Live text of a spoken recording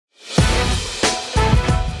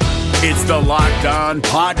It's the Locked On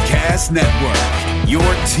Podcast Network, your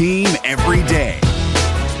team every day.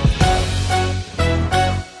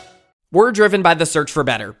 We're driven by the search for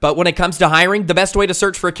better, but when it comes to hiring, the best way to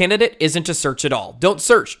search for a candidate isn't to search at all. Don't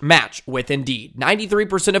search, match with Indeed.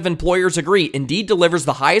 93% of employers agree Indeed delivers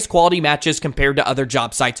the highest quality matches compared to other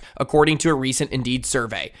job sites, according to a recent Indeed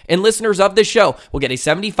survey. And listeners of this show will get a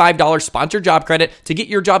 $75 sponsored job credit to get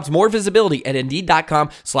your jobs more visibility at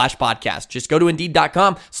Indeed.com/podcast. Just go to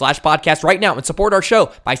Indeed.com/podcast right now and support our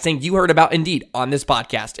show by saying you heard about Indeed on this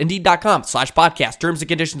podcast. Indeed.com/podcast. Terms and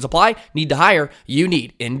conditions apply. Need to hire? You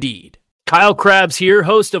need Indeed. Kyle Krabs here,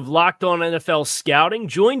 host of Locked On NFL Scouting.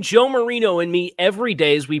 Join Joe Marino and me every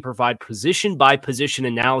day as we provide position-by-position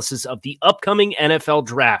analysis of the upcoming NFL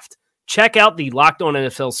Draft. Check out the Locked On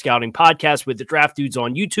NFL Scouting podcast with the Draft Dudes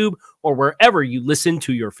on YouTube or wherever you listen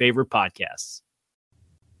to your favorite podcasts.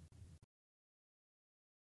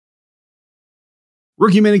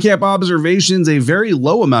 Rookie minicamp observations, a very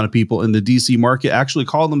low amount of people in the DC market actually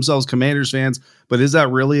call themselves Commanders fans, but is that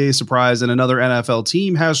really a surprise? And another NFL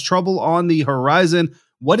team has trouble on the horizon.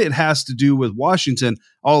 What it has to do with Washington,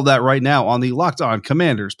 all of that right now on the Locked On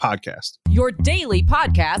Commanders podcast. Your daily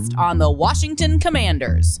podcast on the Washington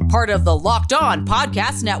Commanders, part of the Locked On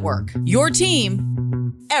Podcast Network, your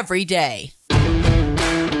team every day.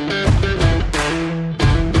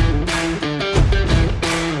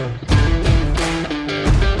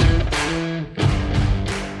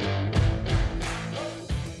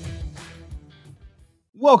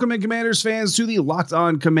 Welcome in, Commanders fans, to the Locked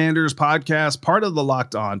On Commanders podcast, part of the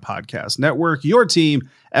Locked On Podcast Network, your team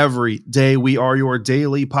every day. We are your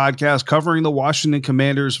daily podcast covering the Washington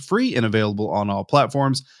Commanders, free and available on all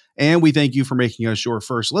platforms. And we thank you for making us your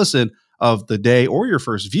first listen of the day or your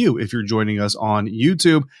first view if you're joining us on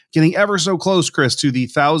YouTube. Getting ever so close, Chris, to the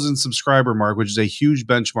 1,000 subscriber mark, which is a huge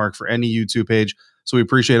benchmark for any YouTube page. So we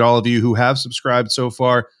appreciate all of you who have subscribed so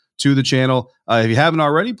far to the channel. If you haven't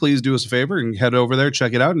already, please do us a favor and head over there,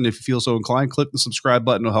 check it out. And if you feel so inclined, click the subscribe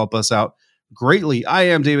button. It'll help us out greatly. I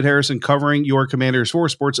am David Harrison, covering your Commanders for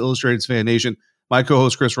Sports Illustrated's Fan Nation. My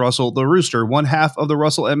co-host, Chris Russell, the Rooster, one half of the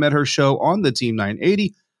Russell and Medhurst show on the Team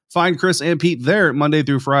 980. Find Chris and Pete there Monday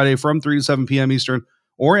through Friday from 3 to 7 p.m. Eastern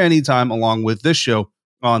or anytime along with this show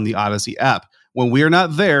on the Odyssey app. When we are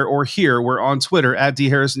not there or here, we're on Twitter at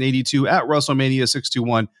DHarrison82, at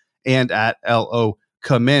WrestleMania621, and at LO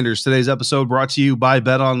Commanders. Today's episode brought to you by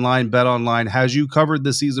BetOnline. BetOnline has you covered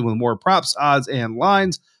this season with more props, odds, and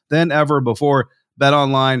lines than ever before.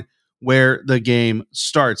 BetOnline, where the game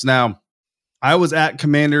starts. Now, I was at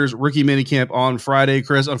Commanders rookie minicamp on Friday,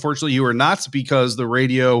 Chris. Unfortunately, you were not, because the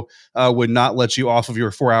radio would not let you off of your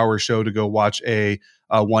 4-hour show to go watch a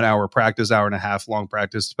 1-hour practice, hour and a half long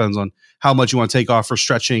practice. Depends on how much you want to take off for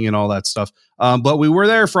stretching and all that stuff. But we were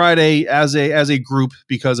there Friday as a group,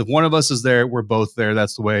 because if one of us is there, we're both there.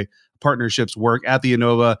 That's the way partnerships work at the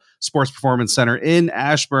Innova Sports Performance Center in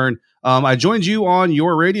Ashburn. I joined you on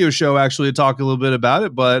your radio show actually to talk a little bit about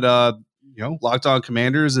it, but Locked On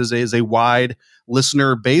Commanders is a wide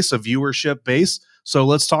listener base, a viewership base. So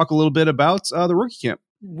let's talk a little bit about the rookie camp.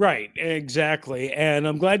 Right, exactly. And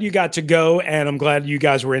I'm glad you got to go, and I'm glad you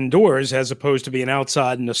guys were indoors as opposed to being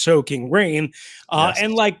outside in the soaking rain. Yes.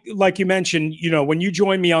 And like you mentioned, when you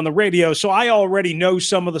joined me on the radio, so I already know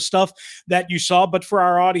some of the stuff that you saw, but for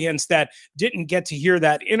our audience that didn't get to hear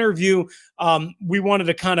that interview, we wanted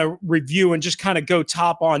to kind of review and just kind of go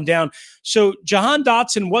top on down. So Jahan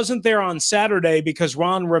Dotson wasn't there on Saturday because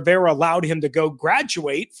Ron Rivera allowed him to go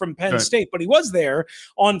graduate from Penn State, but he was there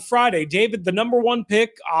on Friday. David, the number one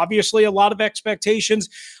pick, obviously a lot of expectations.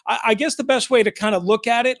 I guess the best way to kind of look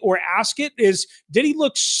at it or ask it is, did he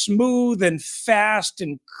look smooth and fast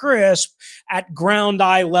and crisp at ground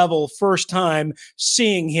eye level first time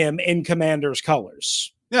seeing him in Commanders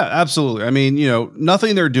colors? Yeah, absolutely. I mean,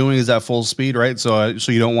 nothing they're doing is at full speed, right? So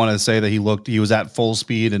you don't want to say that he was at full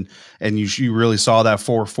speed and you really saw that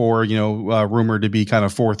 4.4, rumored to be kind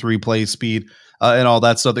of 4.3 play speed and all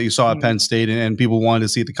that stuff that you saw at Penn State, and people wanted to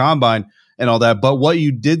see at the combine and all that. But what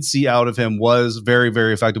you did see out of him was very,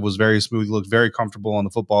 very effective, was very smooth. He looked very comfortable on the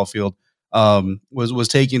football field. Was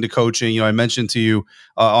taking to coaching. I mentioned to you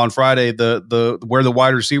on Friday the where the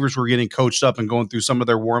wide receivers were getting coached up and going through some of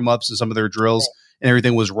their warm-ups and some of their drills, and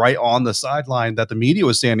everything was right on the sideline that the media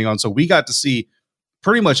was standing on. So we got to see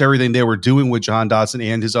pretty much everything they were doing with Jahan Dotson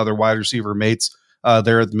and his other wide receiver mates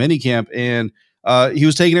there at the minicamp, and he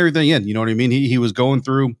was taking everything in. You know what I mean? He was going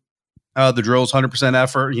through the drills, 100%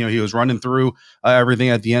 effort. He was running through everything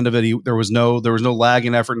at the end of it. There was no lag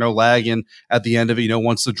in effort, no lag in at the end of it.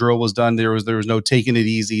 Once the drill was done, there was no taking it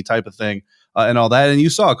easy type of thing and all that. And you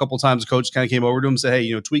saw a couple of times the coach kind of came over to him and said,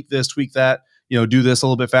 hey, tweak this, tweak that. do this a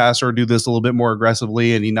little bit faster, or do this a little bit more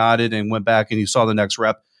aggressively. And he nodded and went back and you saw the next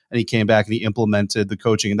rep and he came back and he implemented the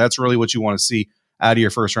coaching. And that's really what you want to see out of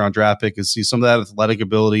your first round draft pick, is see some of that athletic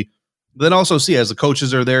ability. But then also see, as the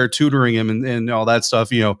coaches are there tutoring him and all that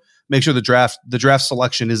stuff, make sure the draft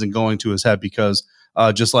selection isn't going to his head, because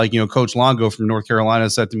just like, Coach Longo from North Carolina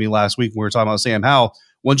said to me last week when we were talking about Sam Howell,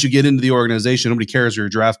 once you get into the organization, nobody cares who your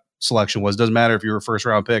draft selection was. It doesn't matter if you're a first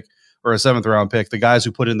round pick or a seventh round pick. The guys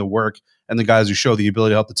who put in the work and the guys who show the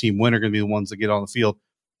ability to help the team win are going to be the ones that get on the field.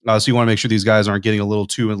 So you want to make sure these guys aren't getting a little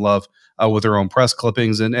too in love with their own press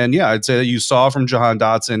clippings. And yeah, I'd say that you saw from Jahan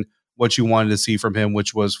Dotson what you wanted to see from him,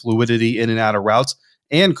 which was fluidity in and out of routes.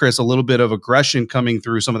 And Chris, a little bit of aggression coming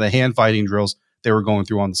through some of the hand fighting drills they were going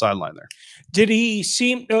through on the sideline there. Did he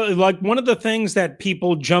seem like one of the things that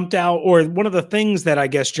people jumped out, or one of the things that I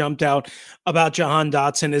guess jumped out about Jahan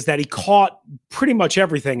Dotson, is that he caught pretty much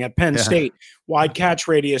everything at Penn State, wide catch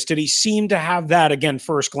radius. Did he seem to have that again,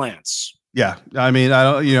 first glance? Yeah. I mean,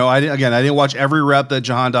 I didn't watch every rep that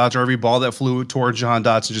Jahan Dotson, or every ball that flew towards Jahan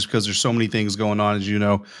Dotson, just because there's so many things going on, as you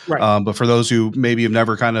know. Right. But for those who maybe have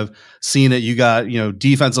never kind of seen it, you got,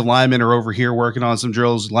 defensive linemen are over here working on some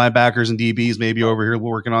drills, linebackers and DBs maybe over here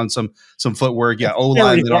working on some footwork. Yeah.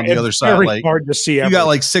 O-linemen on the other side. Like, hard to see. You got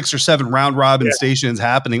like 6 or 7 round robin stations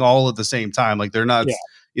happening all at the same time. Like they're not,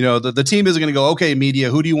 the team isn't going to go, okay, media,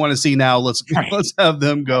 who do you want to see now? Let's have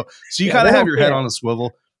them go. So you kind of have your head on a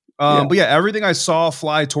swivel. But yeah, everything I saw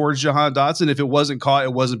fly towards Jahan Dotson, if it wasn't caught,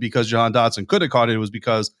 it wasn't because Jahan Dotson could have caught it. It was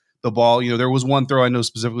because the ball, there was one throw I know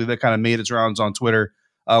specifically that kind of made its rounds on Twitter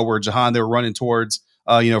where Jahan, they were running towards,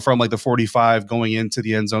 from like the 45 going into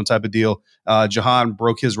the end zone type of deal. Jahan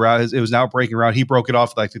broke his route. It was now breaking route. He broke it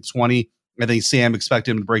off like the 20. I think Sam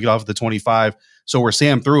expected him to break it off at the 25. So where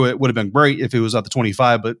Sam threw it would have been great if it was at the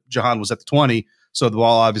 25, but Jahan was at the 20. So the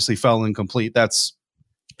ball obviously fell incomplete.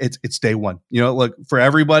 It's day one. Look, for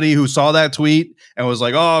everybody who saw that tweet and was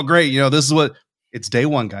like, oh, great. This is what it's day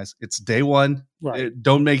one, guys. It's day one. Right.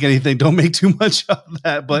 Don't make too much of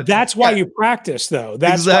that. But that's why you practice, though.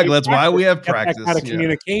 That's why we have practice. That kind of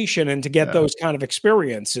communication and to get those kind of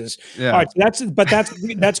experiences. Yeah. All right, so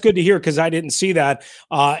that's good to hear, because I didn't see that.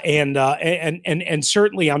 And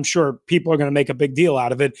certainly I'm sure people are going to make a big deal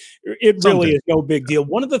out of it. It really is no big deal.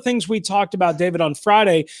 One of the things we talked about, David, on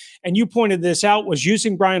Friday, and you pointed this out, was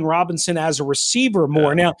using Brian Robinson as a receiver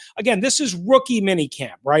more. Now, again, this is rookie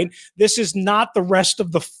minicamp, right? This is not the rest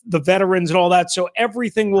of the veterans and all that. So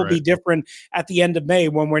everything will be different at the end of May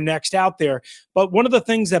when we're next out there. But one of the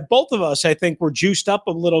things that both of us, I think, were juiced up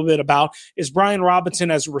a little bit about is Brian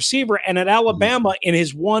Robinson as a receiver. And at Alabama, in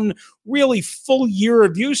his one really full year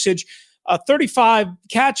of usage, 35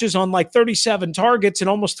 catches on like 37 targets and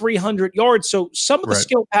almost 300 yards. So some of the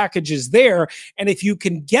skill package is there. And if you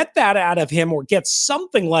can get that out of him, or get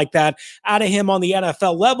something like that out of him on the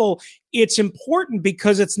NFL level, it's important,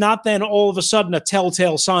 because it's not then all of a sudden a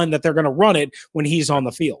telltale sign that they're going to run it when he's on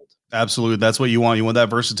the field. Absolutely. That's what you want. You want that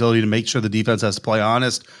versatility to make sure the defense has to play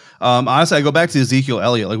honest. Honestly, I go back to Ezekiel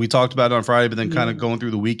Elliott, like we talked about on Friday, but then kind of going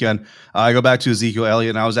through the weekend, I go back to Ezekiel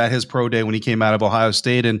Elliott, and I was at his pro day when he came out of Ohio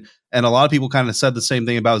State. And a lot of people kind of said the same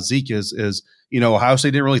thing about Zeke is Ohio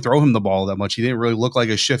State didn't really throw him the ball that much. He didn't really look like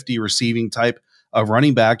a shifty receiving type of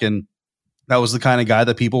running back. And that was the kind of guy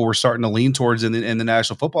that people were starting to lean towards in the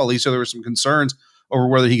National Football League. So there were some concerns over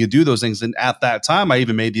whether he could do those things. And at that time, I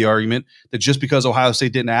even made the argument that just because Ohio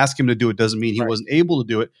State didn't ask him to do it doesn't mean he wasn't able to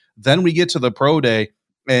do it. Then we get to the pro day,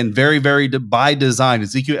 and very, very by design,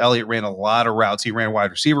 Ezekiel Elliott ran a lot of routes. He ran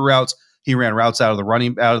wide receiver routes. He ran routes out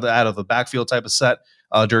of the backfield type of set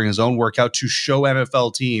during his own workout to show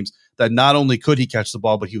NFL teams that not only could he catch the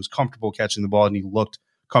ball, but he was comfortable catching the ball, and he looked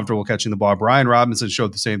comfortable catching the ball. Brian Robinson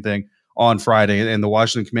showed the same thing on Friday, and the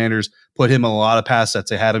Washington Commanders put him in a lot of pass sets.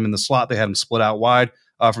 They had him in the slot. They had him split out wide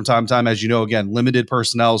from time to time. As you know, again, limited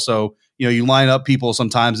personnel. So, you line up people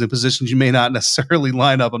sometimes in positions you may not necessarily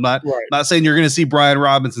line up. I'm not saying you're going to see Brian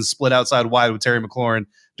Robinson split outside wide with Terry McLaurin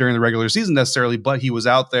during the regular season necessarily, but he was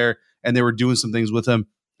out there and they were doing some things with him.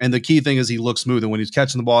 And the key thing is he looked smooth. And when he was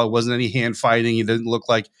catching the ball, it wasn't any hand fighting. He didn't look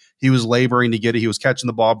like he was laboring to get it. He was catching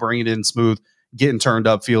the ball, bringing it in smooth, getting turned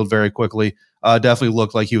upfield very quickly. Definitely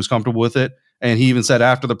looked like he was comfortable with it. And he even said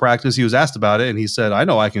after the practice, he was asked about it, and he said, I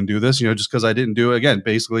know I can do this. Just because I didn't do it, again,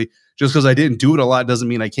 basically, just because I didn't do it a lot doesn't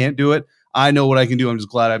mean I can't do it. I know what I can do. I'm just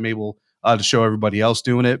glad I'm able to show everybody else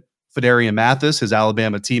doing it. Fedarian Mathis, his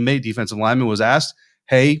Alabama teammate, defensive lineman, was asked,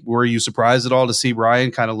 hey, were you surprised at all to see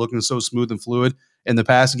Brian kind of looking so smooth and fluid in the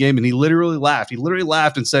passing game? And he literally laughed. He literally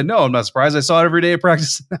laughed and said, no, I'm not surprised. I saw it every day at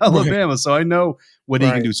practice in Alabama, so I know what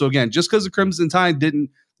he can do. So again, just because the Crimson Tide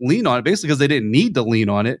didn't lean on it, basically because they didn't need to lean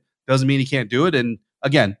on it, doesn't mean he can't do it. And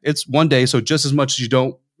again, it's one day. So just as much as you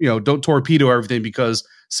don't torpedo everything because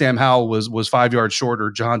Sam Howell was 5 yards short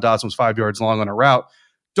or Jahan Dotson was 5 yards long on a route.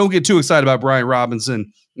 Don't get too excited about Brian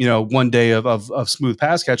Robinson, one day of smooth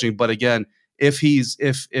pass catching. But again, if he's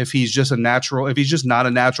just not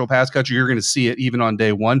a natural pass catcher, you're going to see it even on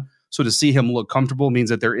day one. So to see him look comfortable means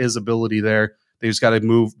that there is ability there. They just got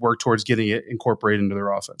to work towards getting it incorporated into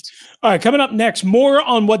their offense. All right, coming up next, more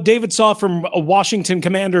on what David saw from Washington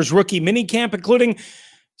Commanders rookie minicamp, including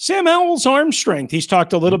Sam Howell's arm strength. He's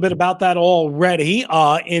talked a little bit about that already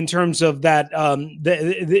in terms of that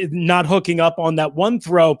the not hooking up on that one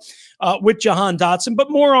throw with Jahan Dotson, but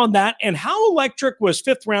more on that and how electric was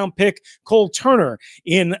fifth-round pick Cole Turner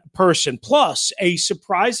in person, plus a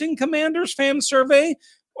surprising Commanders fan survey,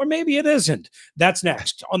 or maybe it isn't. That's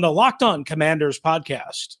next on the Locked On Commanders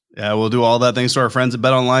podcast. Yeah, we'll do all that thanks to our friends at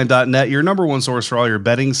betonline.net, your number one source for all your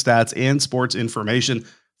betting stats and sports information.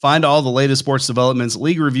 Find all the latest sports developments,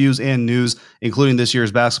 league reviews, and news, including this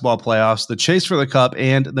year's basketball playoffs, the chase for the cup,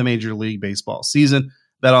 and the Major League Baseball season.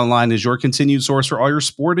 BetOnline is your continued source for all your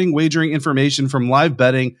sporting wagering information from live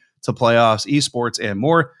betting to playoffs, esports, and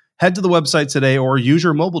more. Head to the website today or use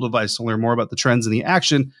your mobile device to learn more about the trends in the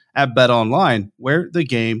action at BetOnline, where the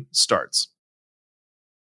game starts.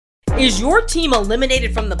 Is your team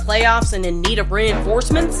eliminated from the playoffs and in need of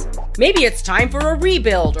reinforcements? Maybe it's time for a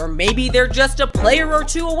rebuild, or maybe they're just a player or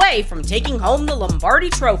two away from taking home the Lombardi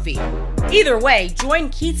Trophy. Either way, join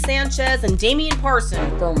Keith Sanchez and Damian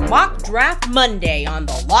Parson for Mock Draft Monday on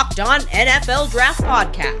the Locked On NFL Draft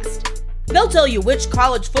Podcast. They'll tell you which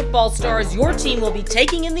college football stars your team will be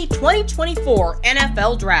taking in the 2024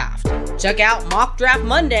 NFL Draft. Check out Mock Draft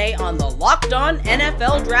Monday on the Locked On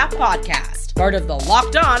NFL Draft Podcast, part of the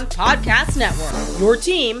Locked On Podcast Network, your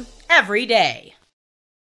team every day.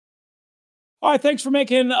 All right, thanks for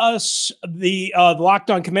making us the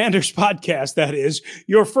Locked On Commanders podcast, that is,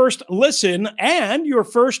 your first listen and your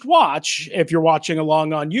first watch if you're watching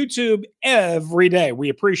along on YouTube every day. We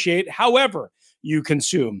appreciate however you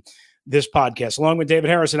consume this podcast. Along with David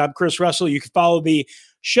Harrison, I'm Chris Russell. You can follow the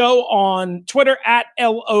show on Twitter at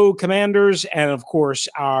LO Commanders, and of course,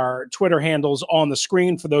 our Twitter handles on the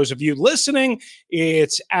screen. For those of you listening,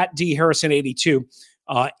 it's at DHarrison82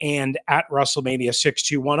 and at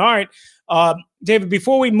WrestleMania621. All right. David,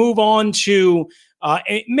 before we move on to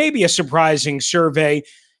maybe a surprising survey,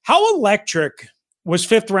 how electric was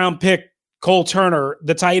fifth-round pick Cole Turner,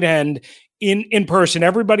 the tight end, in person?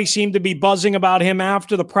 Everybody seemed to be buzzing about him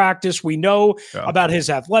after the practice. We know about his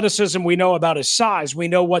athleticism. We know about his size. We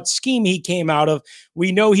know what scheme he came out of.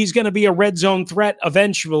 We know he's going to be a red zone threat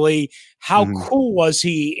eventually. How cool was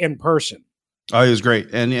he in person? Oh, he was great.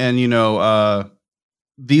 And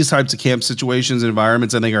these types of camp situations and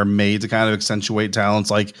environments, I think, are made to kind of accentuate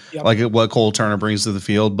talents like what Cole Turner brings to the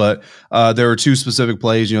field. But there were two specific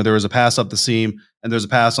plays. There was a pass up the seam and there's a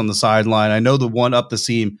pass on the sideline. I know the one up the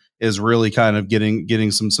seam is really kind of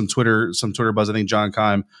getting some Twitter buzz. I think John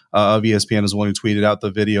Keim of ESPN is the one who tweeted out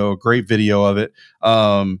the video, a great video of it.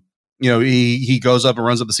 He goes up and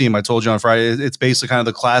runs up the seam. I told you on Friday, it's basically kind of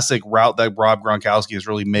the classic route that Rob Gronkowski has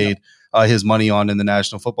really made his money on in the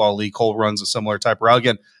National Football League. Cole runs a similar type route.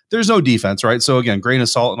 Again, there's no defense, right? So again, grain of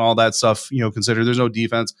salt and all that stuff, consider there's no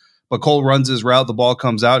defense, but Cole runs his route. The ball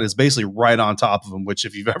comes out. It's basically right on top of him, which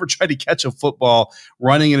if you've ever tried to catch a football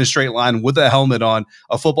running in a straight line with a helmet on,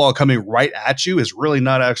 a football coming right at you is really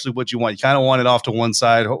not actually what you want. You kind of want it off to one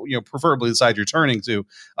side, preferably the side you're turning to,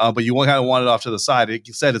 but you kind of want it off to the side. It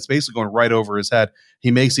said it's basically going right over his head. He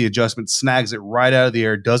makes the adjustment, snags it right out of the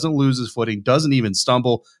air, doesn't lose his footing, doesn't even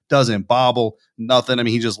stumble, doesn't bobble, nothing. I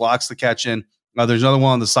mean, he just locks the catch in. There's another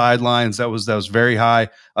one on the sidelines that was very high.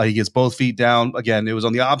 He gets both feet down. Again, it was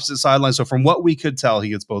on the opposite sideline. So from what we could tell, he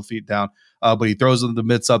gets both feet down. But he throws the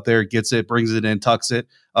mitts up there, gets it, brings it in, tucks it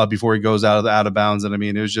before he goes out of bounds. And I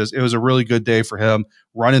mean, it was a really good day for him,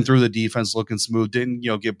 running through the defense, looking smooth. Didn't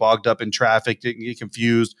get bogged up in traffic, didn't get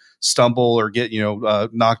confused, stumble, or get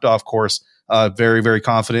knocked off course. Very, very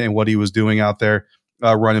confident in what he was doing out there,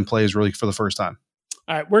 running plays really for the first time.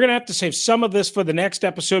 All right, we're going to have to save some of this for the next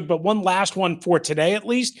episode, but one last one for today at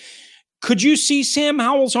least. Could you see Sam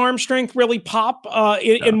Howell's arm strength really pop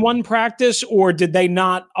in one practice, or did they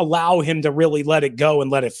not allow him to really let it go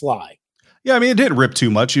and let it fly? Yeah, I mean, it didn't rip too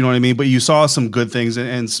much, you know what I mean? But you saw some good things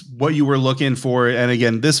and what you were looking for. And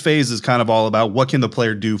again, this phase is kind of all about what can the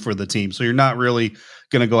player do for the team. So you're not really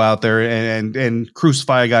going to go out there and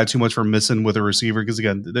crucify a guy too much for missing with a receiver. Because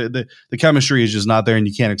again, the chemistry is just not there, and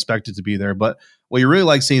you can't expect it to be there. But what you really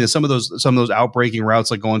like seeing is some of those outbreaking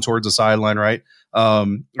routes, like going towards the sideline, right?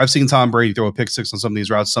 I've seen Tom Brady throw a pick six on some of these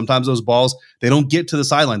routes. Sometimes those balls, they don't get to the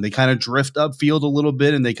sideline. They kind of drift upfield a little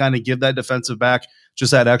bit, and they kind of give that defensive back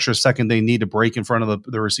just that extra second they need to break in front of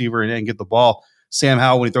the receiver and get the ball. Sam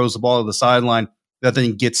Howell, when he throws the ball to the sideline, that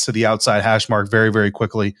thing gets to the outside hash mark very, very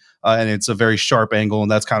quickly. And it's a very sharp angle,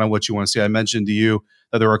 and that's kind of what you want to see. I mentioned to you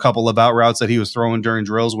that there were a couple of out routes that he was throwing during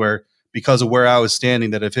drills where, because of where I was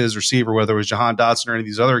standing, that if his receiver, whether it was Jahan Dotson or any of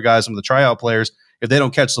these other guys, some of the tryout players, if they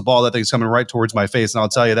don't catch the ball, that thing's coming right towards my face. And I'll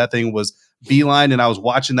tell you, that thing was beeline, and I was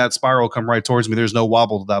watching that spiral come right towards me. There's no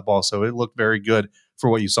wobble to that ball, so it looked very good for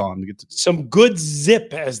what you saw him to get to. Some good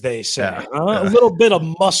zip, as they say. Yeah. A little bit of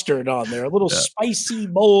mustard on there, a little spicy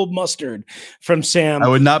bold mustard from Sam. I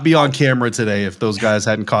would not be on camera today if those guys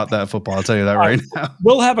hadn't caught that football. I'll tell you that right now.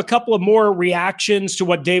 We'll have a couple of more reactions to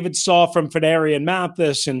what David saw from Fedarian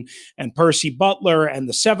Mathis and Percy Butler and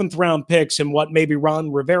the 7th round picks, and what maybe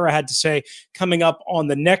Ron Rivera had to say coming up on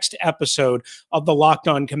the next episode of the Locked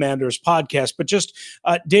On Commanders podcast. But just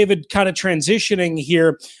David, kind of transitioning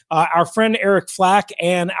here, our friend Eric Flack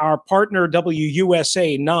and our partner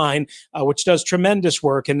WUSA 9, which does tremendous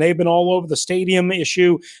work, and they've been all over the stadium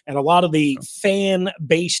issue and a lot of the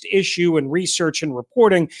fan-based issue and research and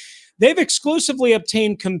reporting. They've exclusively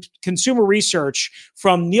obtained consumer research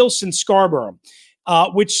from Nielsen Scarborough,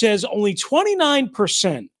 which says only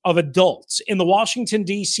 29% of adults in the Washington,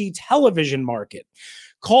 D.C. television market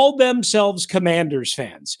call themselves Commanders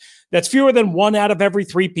fans. That's fewer than 1 out of every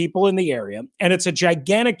 3 people in the area. And it's a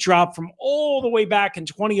gigantic drop from all the way back in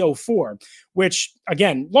 2004, which,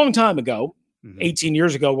 again, long time ago, 18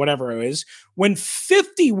 years ago, whatever it is, when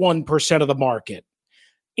 51% of the market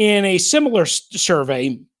in a similar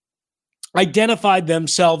survey identified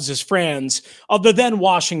themselves as fans of the then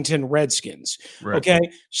Washington Redskins. Right. Okay.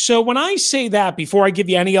 So when I say that, before I give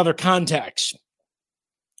you any other context,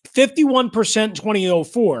 51%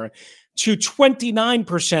 2004 to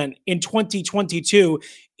 29% in 2022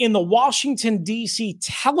 in the Washington, D.C.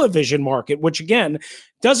 television market, which again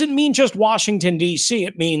doesn't mean just Washington, D.C.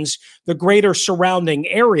 It means the greater surrounding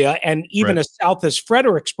area and even as south as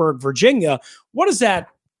Fredericksburg, Virginia. What does that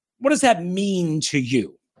mean to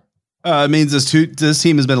you? It means this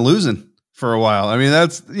team has been losing for a while. I mean,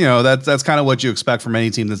 that's kind of what you expect from any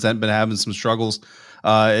team that's been having some struggles.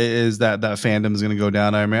 Is that fandom is going to go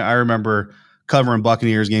down. I mean, I remember covering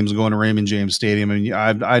Buccaneers games and going to Raymond James Stadium,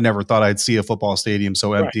 and I never thought I'd see a football stadium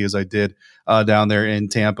so empty as I did down there in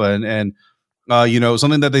Tampa. And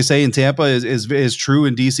something that they say in Tampa is true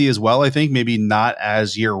in DC as well. I think maybe not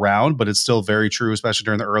as year round, but it's still very true, especially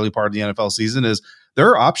during the early part of the NFL season. Is there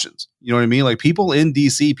are options. You know what I mean? Like people in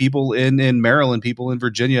DC, people in Maryland, people in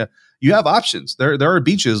Virginia. You have options. There are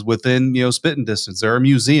beaches within, spitting distance. There are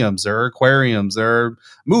museums. There are aquariums. There are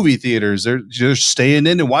movie theaters. They're just staying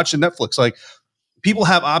in and watching Netflix. Like people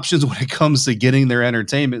have options when it comes to getting their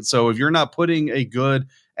entertainment. So if you're not putting a good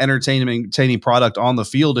entertaining product on the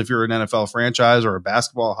field, if you're an NFL franchise or a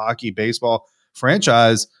basketball, hockey, baseball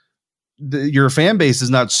franchise, your fan base is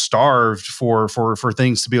not starved for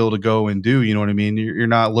things to be able to go and do. You know what I mean? You're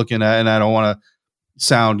not looking at, and I don't want to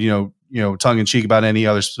sound, tongue in cheek about any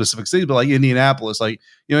other specific city, but like Indianapolis,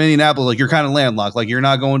 Indianapolis, you're kind of landlocked. Like you're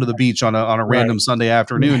not going to the beach on a random Sunday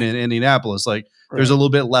afternoon in Indianapolis. Like there's a little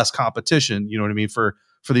bit less competition, you know what I mean? For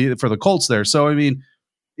the Colts there. So, I mean,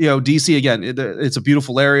 DC again, it's a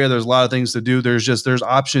beautiful area. There's a lot of things to do. There's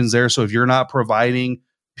options there. So if you're not providing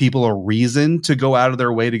people a reason to go out of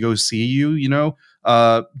their way to go see you,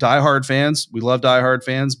 diehard fans, we love diehard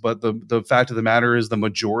fans, but the fact of the matter is the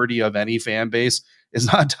majority of any fan base is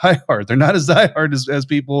not diehard. They're not as diehard as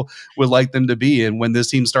people would like them to be. And when this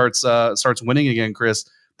team starts winning again, Chris,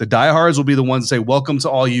 the diehards will be the ones to say, welcome to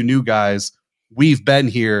all you new guys. We've been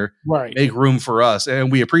here, make room for us. And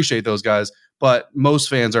we appreciate those guys. But most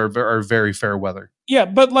fans are very fair weather. Yeah,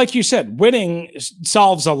 but like you said, winning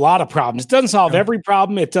solves a lot of problems. It doesn't solve every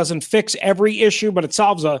problem. It doesn't fix every issue, but it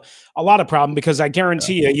solves a lot of problem, because I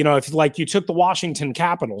guarantee you, if like you took the Washington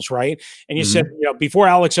Capitals, right? And you said, before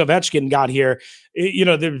Alex Ovechkin got here,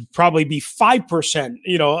 there'd probably be 5%,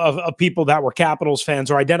 of people that were Capitals fans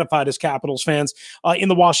or identified as Capitals fans in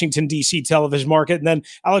the Washington, D.C. television market. And then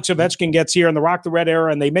Alex Ovechkin gets here in the Rock the Red era,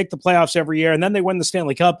 and they make the playoffs every year, and then they win the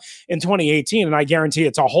Stanley Cup in 2018. And I guarantee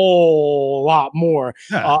it's a whole lot more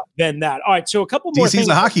than that. All right, so a couple more DC's things.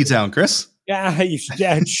 a hockey town, Chris.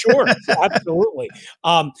 Yeah, sure, absolutely.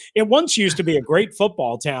 It once used to be a great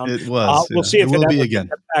football town. It was. We'll see if it will ever be can again.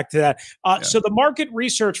 get back to that. So the market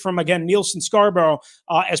research from, again, Nielsen Scarborough,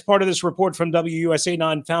 as part of this report from WUSA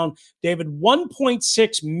 9, found, David,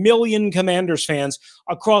 1.6 million Commanders fans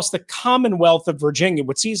across the Commonwealth of Virginia,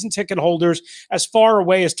 with season ticket holders as far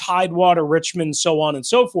away as Tidewater, Richmond, so on and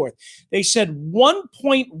so forth. They said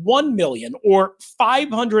 1.1 million, or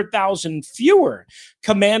 500,000 fewer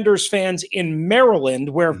Commanders fans in Maryland,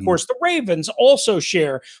 where, of course, the Ravens also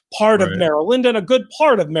share part of Maryland and a good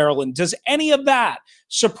part of Maryland. Does any of that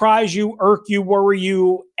surprise you, irk you, worry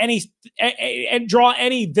you, and draw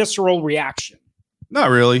any visceral reaction? Not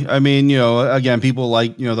really. I mean, again, people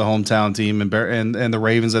like, the hometown team and the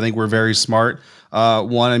Ravens, I think we're very smart.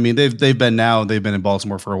 I mean, they've been in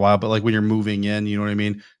Baltimore for a while, but like when you're moving in, you know what I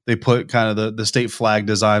mean? They put kind of the state flag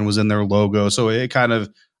design was in their logo. So it kind of,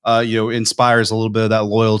 inspires a little bit of that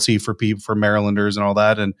loyalty for people, for Marylanders and all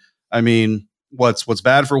that. And I mean, what's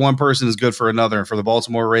bad for one person is good for another. And for the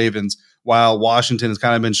Baltimore Ravens, while Washington has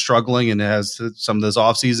kind of been struggling and it has some of this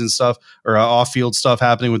off-season stuff or off-field stuff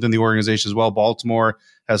happening within the organization as well, Baltimore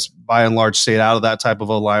has by and large stayed out of that type of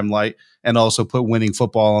a limelight and also put winning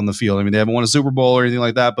football on the field. I mean, they haven't won a Super Bowl or anything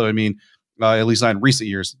like that, but I mean, at least not in recent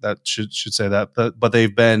years, that should say that. But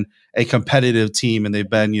they've been a competitive team and they've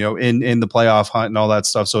been, in the playoff hunt and all that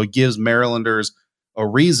stuff. So it gives Marylanders a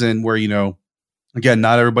reason where, again,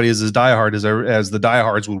 not everybody is as diehard as the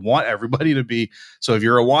diehards would want everybody to be. So if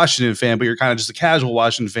you're a Washington fan, but you're kind of just a casual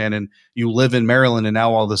Washington fan and you live in Maryland and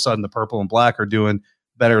now all of a sudden the purple and black are doing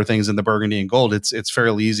better things than the burgundy and gold, it's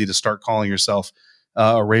fairly easy to start calling yourself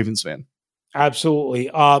a Ravens fan. Absolutely.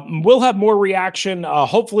 We'll have more reaction,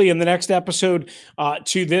 hopefully in the next episode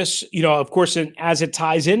to this, of course, as it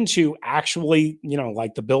ties into actually,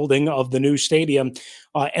 like the building of the new stadium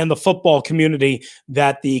and the football community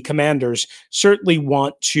that the Commanders certainly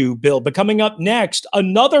want to build. But coming up next,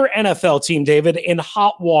 another NFL team, David, in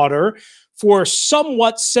hot water for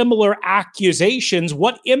somewhat similar accusations.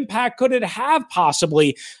 What impact could it have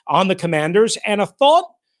possibly on the Commanders? And a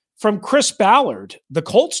thought from Chris Ballard, the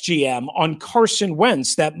Colts GM, on Carson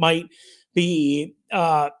Wentz that might be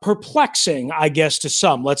perplexing, I guess, to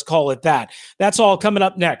some. Let's call it that. That's all coming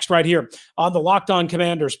up next right here on the Locked On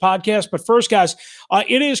Commanders podcast. But first, guys,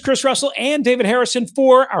 it is Chris Russell and David Harrison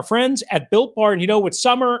for our friends at Built Bar. And with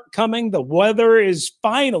summer coming, the weather is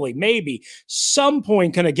finally, maybe, some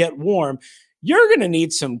point going to get warm. You're going to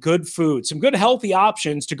need some good food, some good healthy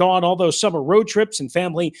options to go on all those summer road trips and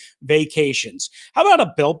family vacations. How about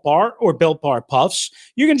a Built Bar or Built Bar Puffs?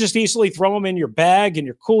 You can just easily throw them in your bag, in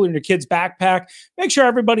your cooler, in your kid's backpack. Make sure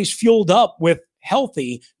everybody's fueled up with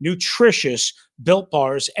healthy, nutritious Built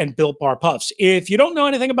Bars and Built Bar Puffs. If you don't know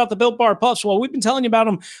anything about the Built Bar Puffs, well, we've been telling you about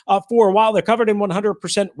them for a while. They're covered in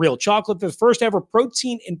 100% real chocolate. They're the first ever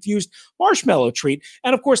protein-infused marshmallow treat.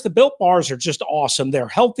 And, of course, the Built Bars are just awesome. They're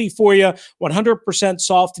healthy for you, 100%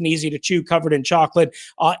 soft and easy to chew, covered in chocolate,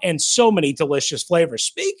 and so many delicious flavors.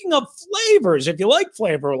 Speaking of flavors, if you like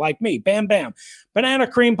flavor like me, bam, bam. Banana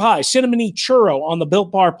cream pie, cinnamony churro on the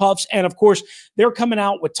Built Bar Puffs. And, of course, they're coming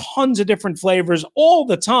out with tons of different flavors all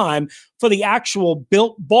the time for the actual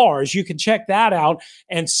Built Bars. You can check that out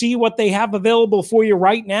and see what they have available for you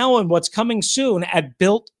right now and what's coming soon at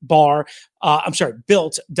built.com.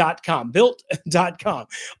 Built.com.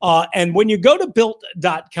 And when you go to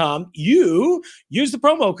built.com, you use the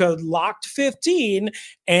promo code LOCKED15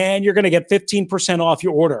 and you're going to get 15% off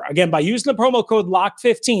your order. Again, by using the promo code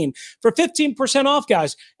LOCKED15 for 15% off,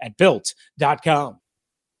 guys, at built.com.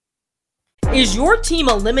 Is your team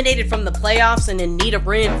eliminated from the playoffs and in need of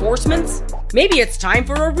reinforcements? Maybe it's time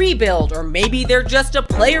for a rebuild, or maybe they're just a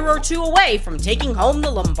player or two away from taking home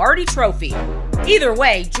the Lombardi Trophy. Either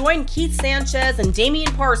way, join Keith Sanchez and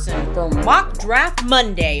Damian Parson for Mock Draft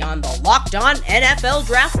Monday on the Locked On NFL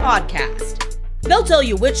Draft Podcast. They'll tell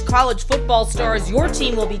you which college football stars your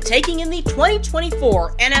team will be taking in the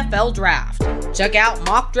 2024 NFL Draft. Check out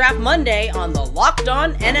Mock Draft Monday on the Locked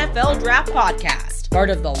On NFL Draft Podcast, part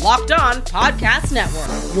of the Locked On Podcast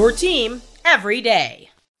Network, your team every day.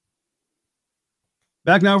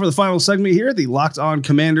 Back now for the final segment here, the Locked On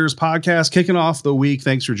Commanders podcast, kicking off the week.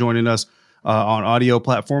 Thanks for joining us on audio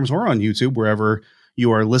platforms or on YouTube, wherever you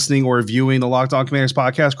are listening or viewing the Locked On Commanders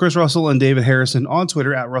podcast. Chris Russell and David Harrison on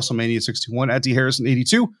Twitter at WrestleMania61, at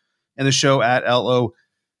DHarrison82, and the show at LO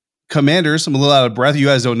Commanders. I'm a little out of breath. You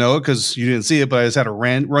guys don't know it because you didn't see it, but I just had to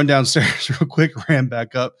run downstairs real quick, ran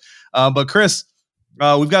back up. But Chris,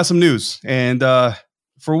 we've got some news. And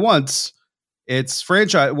for once, it's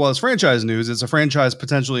franchise news. It's a franchise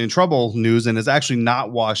potentially in trouble news, and it's actually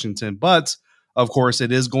not Washington. But, of course,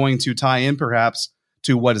 it is going to tie in perhaps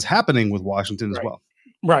to what is happening with Washington as well.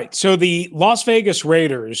 Right. So the Las Vegas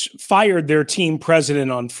Raiders fired their team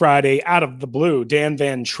president on Friday out of the blue, Dan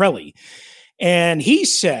Ventrelle. And he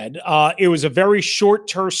said it was a very short,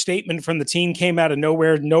 terse statement from the team, came out of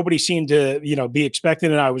nowhere. Nobody seemed to, be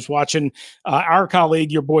expecting it. I was watching our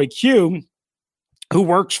colleague, your boy Q, who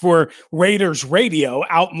works for Raiders Radio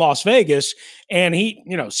out in Las Vegas. And he,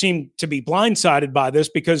 seemed to be blindsided by this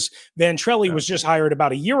because Ventrelle was just hired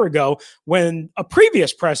about a year ago when a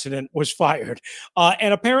previous president was fired.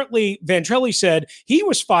 And apparently Ventrelle said he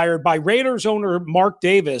was fired by Raiders owner Mark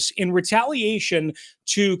Davis in retaliation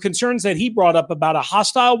to concerns that he brought up about a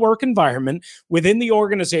hostile work environment within the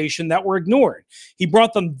organization that were ignored. He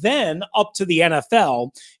brought them then up to the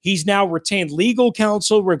NFL. He's now retained legal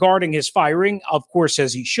counsel regarding his firing, of course,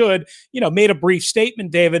 as he should, made a brief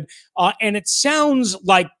statement, David, and it sounds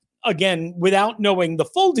like, again, without knowing the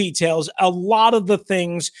full details, a lot of the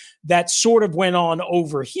things that sort of went on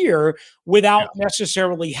over here without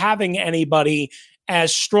necessarily having anybody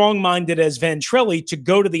as strong-minded as Ventrelle to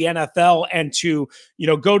go to the NFL and to,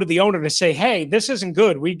 go to the owner to say, hey, this isn't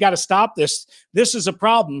good. We got to stop this. This is a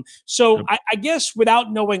problem. So I guess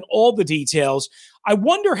without knowing all the details, I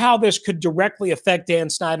wonder how this could directly affect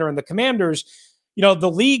Dan Snyder and the Commanders.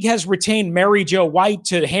 The league has retained Mary Jo White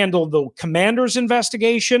to handle the Commanders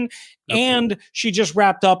investigation, and she just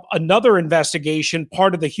wrapped up another investigation,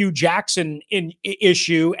 part of the Hugh Jackson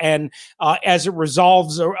issue, and as it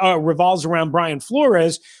revolves around Brian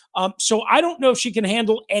Flores. So I don't know if she can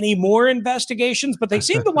handle any more investigations, but they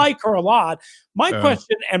seem to like her a lot. My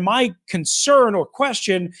question and my concern or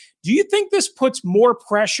question, do you think this puts more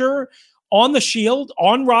pressure on the Shield,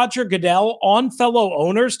 on Roger Goodell, on fellow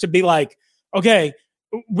owners to be like, okay,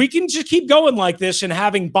 we can just keep going like this and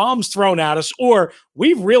having bombs thrown at us, or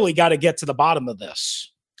we've really got to get to the bottom of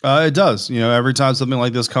this? It does. Every time something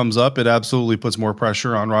like this comes up, it absolutely puts more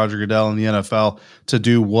pressure on Roger Goodell and the NFL to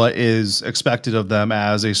do what is expected of them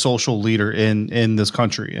as a social leader in this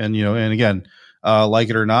country. And, and again, like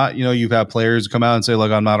it or not, you've had players come out and say,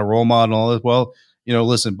 look, I'm not a role model and all this. Well,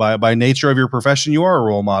 listen, by nature of your profession, you are a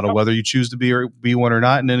role model, whether you choose to be one or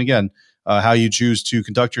not. And then again, how you choose to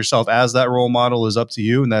conduct yourself as that role model is up to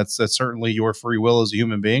you, and that's certainly your free will as a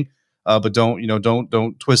human being. But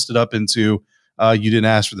don't twist it up into you didn't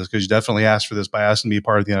ask for this, because you definitely asked for this by asking to be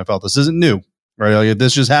part of the NFL. This isn't new, right? Like,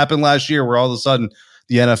 this just happened last year, where all of a sudden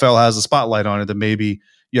the NFL has a spotlight on it that maybe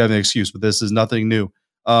you have an excuse, but this is nothing new.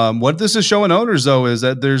 What this is showing owners, though, is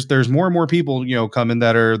that there's more and more people coming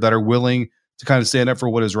that are willing to kind of stand up for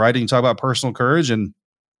what is right. And you talk about personal courage, and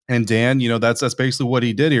Dan, that's basically what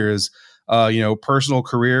he did here is. Personal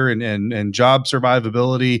career and job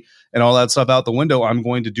survivability and all that stuff out the window. I'm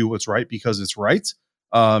going to do what's right because it's right.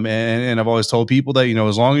 And I've always told people that,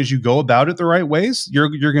 as long as you go about it the right ways,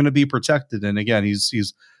 you're going to be protected. And again,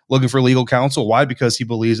 he's looking for legal counsel. Why? Because he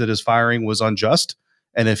believes that his firing was unjust.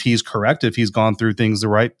 And if he's correct, if he's gone through things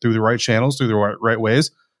through the right channels, through the right ways,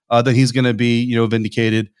 then he's going to be,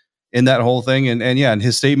 vindicated in that whole thing. And in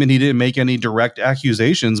his statement, he didn't make any direct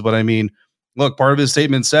accusations, but I mean, look, part of his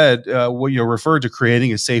statement said, referred to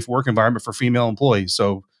creating a safe work environment for female employees.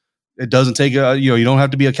 So it doesn't take you don't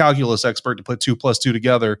have to be a calculus expert to put 2 + 2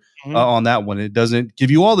 together on that one. It doesn't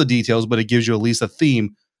give you all the details, but it gives you at least a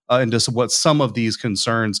theme into what some of these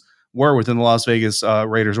concerns were within the Las Vegas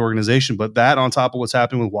Raiders organization. But that, on top of what's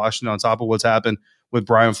happened with Washington, on top of what's happened with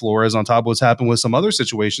Brian Flores, on top of what's happened with some other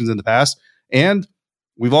situations in the past, and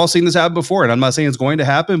we've all seen this happen before, and I'm not saying it's going to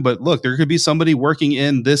happen, but look, there could be somebody working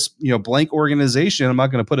in this, blank organization. I'm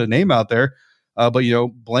not going to put a name out there, but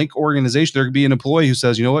blank organization. There could be an employee who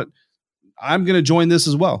says, you know what, I'm going to join this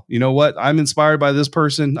as well. You know what, I'm inspired by this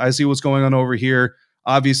person. I see what's going on over here.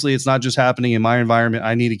 Obviously, it's not just happening in my environment.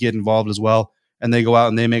 I need to get involved as well. And they go out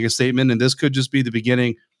and they make a statement, and this could just be the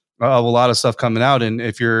beginning of a lot of stuff coming out. And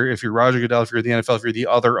if you're Roger Goodell, if you're the NFL, if you're the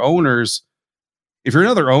other owners. If you're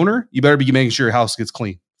another owner, you better be making sure your house gets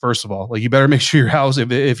clean. First of all, like, you better make sure your house,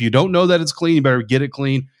 if you don't know that it's clean, you better get it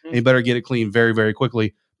clean, and you better get it clean very, very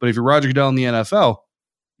quickly. But if you're Roger Goodell in the NFL,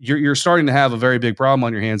 you're starting to have a very big problem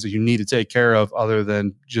on your hands that you need to take care of, other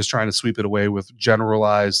than just trying to sweep it away with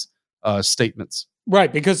generalized statements.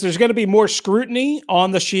 Right, because there's going to be more scrutiny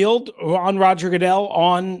on the Shield, on Roger Goodell,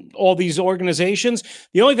 on all these organizations.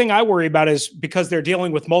 The only thing I worry about is because they're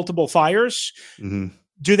dealing with multiple fires. Mm-hmm.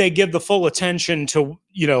 Do they give the full attention to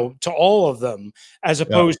all of them, as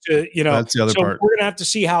opposed to, that's the other part. We're going to have to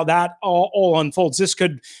see how that all unfolds. This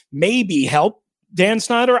could maybe help Dan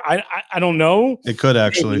Snyder. I don't know. It could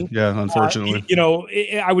actually. Maybe. Yeah. Unfortunately,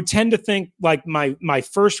 I would tend to think, like, my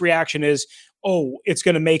first reaction is, oh, it's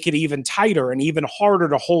going to make it even tighter and even harder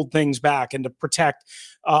to hold things back and to protect,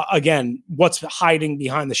 again, what's hiding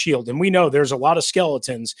behind the shield. And we know there's a lot of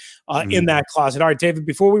skeletons in that closet. All right, David,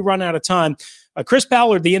 before we run out of time, Chris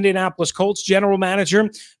Ballard, the Indianapolis Colts general manager,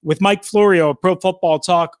 with Mike Florio of Pro Football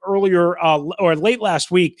Talk earlier or late last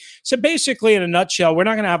week, said basically in a nutshell, we're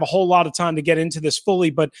not going to have a whole lot of time to get into this fully,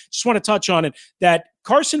 but just want to touch on it, that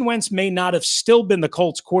Carson Wentz may not have still been the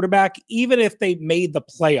Colts quarterback, even if they made the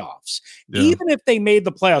playoffs. Yeah. Even if they made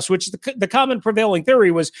the playoffs, which the common prevailing theory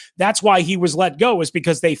was that's why he was let go, is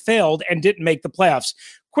because they failed and didn't make the playoffs.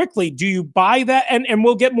 Quickly, do you buy that? And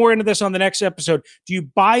we'll get more into this on the next episode. Do you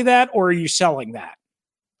buy that, or are you selling that?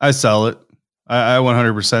 I sell it. I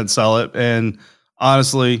 100% sell it. And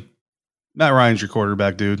honestly, Matt Ryan's your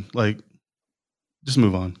quarterback, dude. Like, just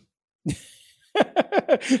move on.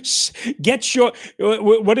 Get your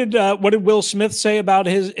what did Will Smith say about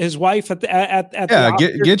his wife at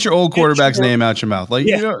get your old quarterback's name out your mouth. Like,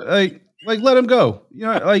 you know, like let him go. You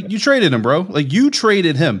know, like you traded him, bro. Like you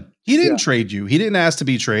traded him. He didn't trade you. He didn't ask to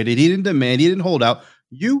be traded. He didn't demand. He didn't hold out.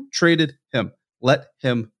 You traded him. Let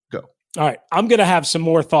him go. All right. I'm going to have some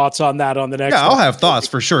more thoughts on that on the next I'll have thoughts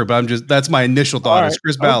for sure, but that's my initial thought. It's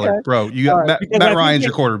Chris Ballard, bro. You got Matt Ryan's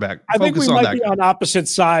your quarterback. I think we might be on opposite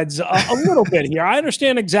sides a little bit here. I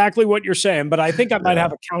understand exactly what you're saying, but I think I might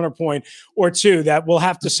have a counterpoint or two that we'll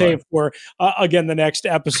have to save for, again, the next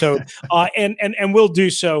episode. And we'll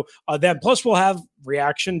do so then. Plus, we'll have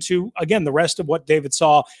reaction to, again, the rest of what David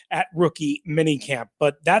saw at rookie minicamp.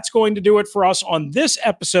 But that's going to do it for us on this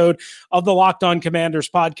episode of the Locked On Commanders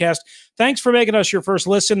podcast. Thanks for making us your first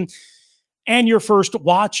listen and your first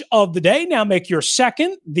watch of the day. Now make your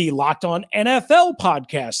second the Locked On NFL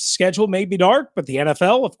podcast. Schedule may be dark, but the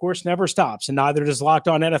NFL, of course, never stops. And neither does Locked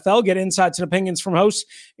On NFL. Get insights and opinions from hosts,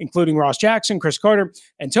 including Ross Jackson, Chris Carter,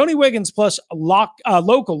 and Tony Wiggins, plus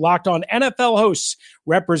local Locked On NFL hosts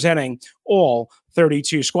representing all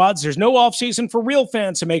 32 squads. There's no offseason for real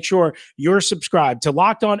fans, so make sure you're subscribed to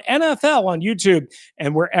Locked On NFL on YouTube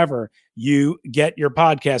and wherever you get your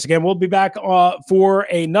podcast. Again, we'll be back for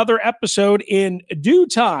another episode in due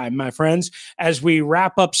time, my friends, as we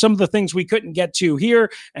wrap up some of the things we couldn't get to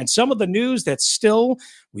here and some of the news that still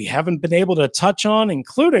we haven't been able to touch on,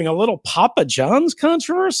 including a little Papa John's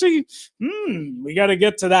controversy. We got to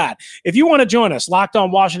get to that. If you want to join us, Locked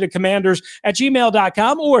On Washington Commanders at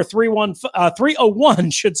gmail.com or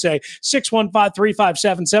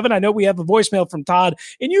 615-3577. I know we have a voicemail from Todd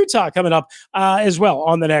in Utah coming up as well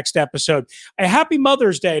on the next episode. A happy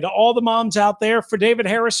Mother's Day to all the moms out there. For David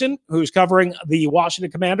Harrison, who's covering the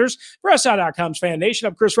Washington Commanders, for SI.com's Fan Nation,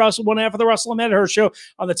 I'm Chris Russell, one half of the Russell and Medhurst Show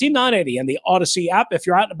on the Team 980 and the Odyssey app. If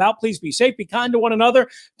you're out and about, please be safe, be kind to one another,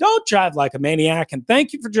 don't drive like a maniac, and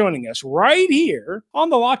thank you for joining us right here on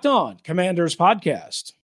the Locked On Commanders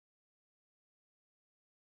podcast.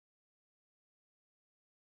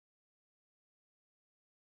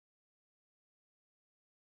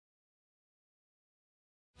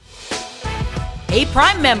 Hey,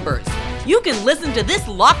 Prime members, you can listen to this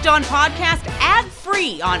Locked On podcast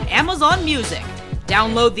ad-free on Amazon Music.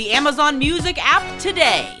 Download the Amazon Music app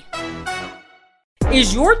today.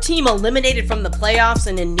 Is your team eliminated from the playoffs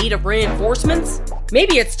and in need of reinforcements?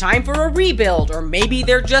 Maybe it's time for a rebuild, or maybe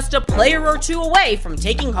they're just a player or two away from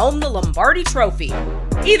taking home the Lombardi Trophy.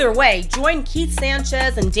 Either way, join Keith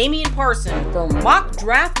Sanchez and Damian Parson for Mock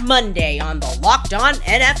Draft Monday on the Locked On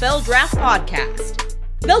NFL Draft Podcast.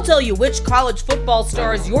 They'll tell you which college football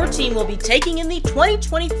stars your team will be taking in the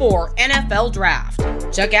 2024 NFL Draft.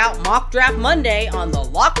 Check out Mock Draft Monday on the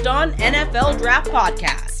Locked On NFL Draft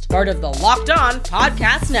Podcast, part of the Locked On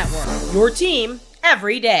Podcast Network. Your team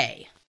every day.